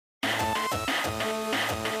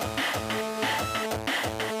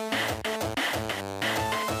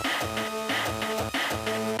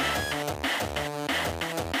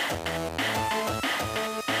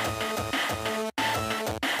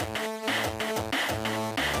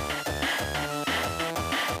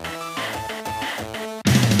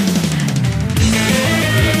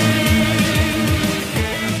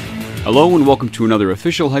Hello and welcome to another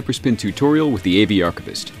official HyperSpin tutorial with the AV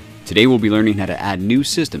Archivist. Today we'll be learning how to add new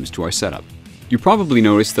systems to our setup. You probably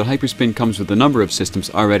noticed that HyperSpin comes with a number of systems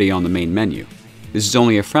already on the main menu. This is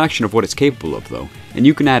only a fraction of what it's capable of though, and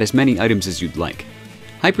you can add as many items as you'd like.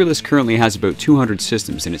 Hyperlist currently has about 200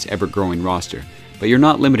 systems in its ever-growing roster, but you're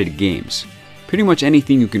not limited to games. Pretty much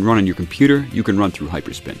anything you can run on your computer, you can run through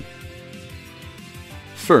HyperSpin.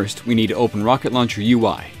 First, we need to open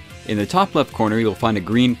RocketLauncherUI. In the top left corner, you'll find a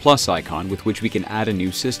green plus icon with which we can add a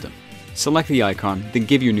new system. Select the icon, then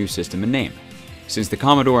give your new system a name. Since the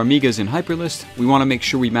Commodore Amiga is in Hyperlist, we want to make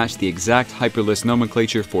sure we match the exact Hyperlist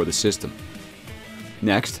nomenclature for the system.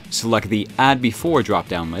 Next, select the Add Before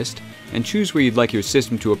drop-down list and choose where you'd like your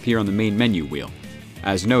system to appear on the main menu wheel.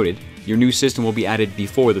 As noted, your new system will be added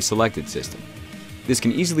before the selected system. This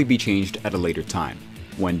can easily be changed at a later time.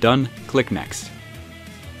 When done, click Next.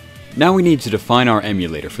 Now we need to define our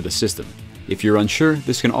emulator for the system. If you're unsure,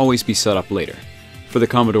 this can always be set up later. For the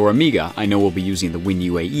Commodore Amiga, I know we'll be using the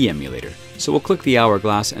WinUAE emulator, so we'll click the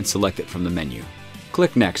hourglass and select it from the menu.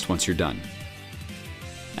 Click Next once you're done.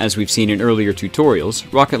 As we've seen in earlier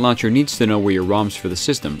tutorials, Rocket Launcher needs to know where your ROMs for the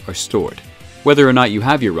system are stored. Whether or not you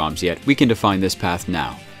have your ROMs yet, we can define this path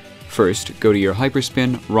now. First, go to your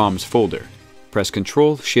HyperSpin ROMs folder. Press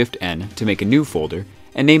Ctrl-Shift-N to make a new folder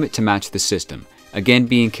and name it to match the system, again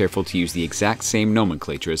being careful to use the exact same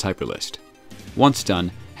nomenclature as Hyperlist. Once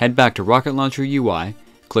done, head back to RocketLauncherUI,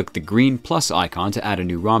 click the green plus icon to add a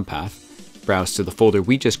new ROM path, browse to the folder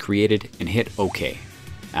we just created, and hit OK.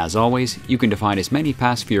 As always, you can define as many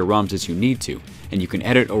paths for your ROMs as you need to, and you can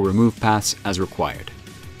edit or remove paths as required.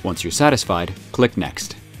 Once you're satisfied, click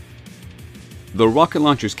Next. Though Rocket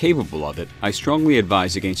Launcher is capable of it, I strongly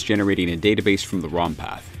advise against generating a database from the ROM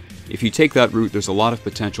path. If you take that route, there's a lot of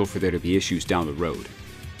potential for there to be issues down the road.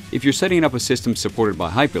 If you're setting up a system supported by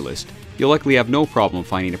Hyperlist, you'll likely have no problem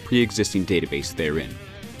finding a pre-existing database therein.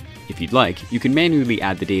 If you'd like, you can manually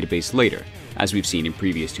add the database later, as we've seen in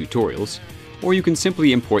previous tutorials, or you can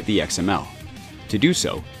simply import the XML. To do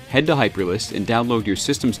so, head to Hyperlist and download your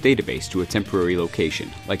system's database to a temporary location,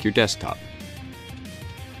 like your desktop.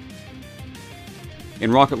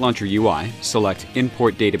 In Rocket Launcher UI, select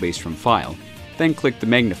Import Database from File, then click the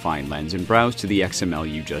magnifying lens and browse to the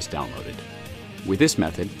XML you just downloaded. With this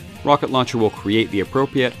method, Rocket Launcher will create the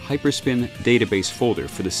appropriate HyperSpin database folder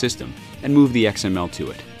for the system and move the XML to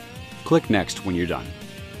it. Click Next when you're done.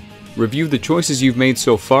 Review the choices you've made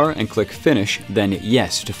so far and click Finish, then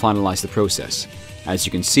Yes to finalize the process. As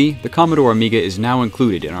you can see, the Commodore Amiga is now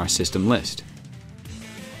included in our system list.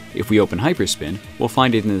 If we open HyperSpin, we'll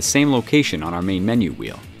find it in the same location on our main menu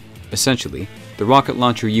wheel. Essentially, the Rocket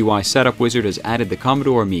Launcher UI setup wizard has added the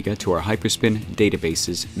Commodore Amiga to our HyperSpin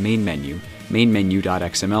database's main menu,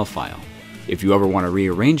 mainmenu.xml file. If you ever want to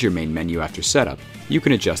rearrange your main menu after setup, you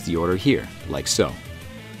can adjust the order here, like so.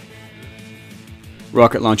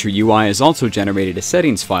 Rocket Launcher UI has also generated a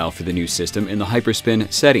settings file for the new system in the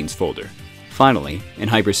HyperSpin settings folder. Finally, in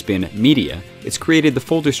HyperSpin Media, it's created the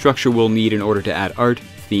folder structure we'll need in order to add art,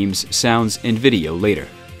 themes, sounds, and video later.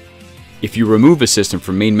 If you remove a system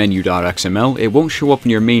from mainmenu.xml, it won't show up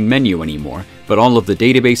in your main menu anymore, but all of the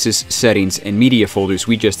databases, settings, and media folders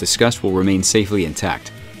we just discussed will remain safely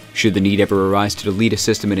intact. Should the need ever arise to delete a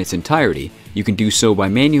system in its entirety, you can do so by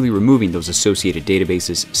manually removing those associated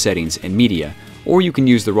databases, settings, and media, or you can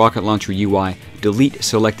use the Rocket Launcher UI Delete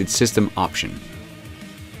Selected System option.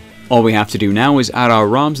 All we have to do now is add our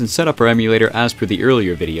ROMs and set up our emulator as per the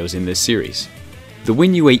earlier videos in this series. The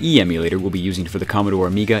WinUAE emulator we'll be using for the Commodore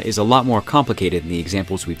Amiga is a lot more complicated than the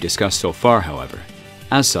examples we've discussed so far, however.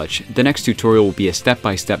 As such, the next tutorial will be a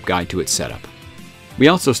step-by-step guide to its setup. We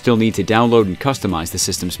also still need to download and customize the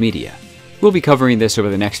system's media. We'll be covering this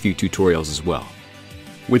over the next few tutorials as well.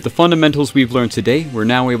 With the fundamentals we've learned today, we're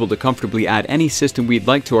now able to comfortably add any system we'd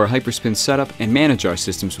like to our HyperSpin setup and manage our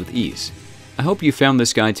systems with ease. I hope you found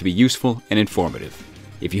this guide to be useful and informative.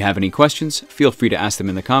 If you have any questions, feel free to ask them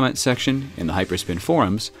in the comments section, in the HyperSpin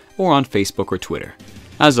forums, or on Facebook or Twitter.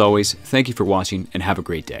 As always, thank you for watching and have a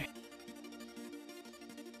great day.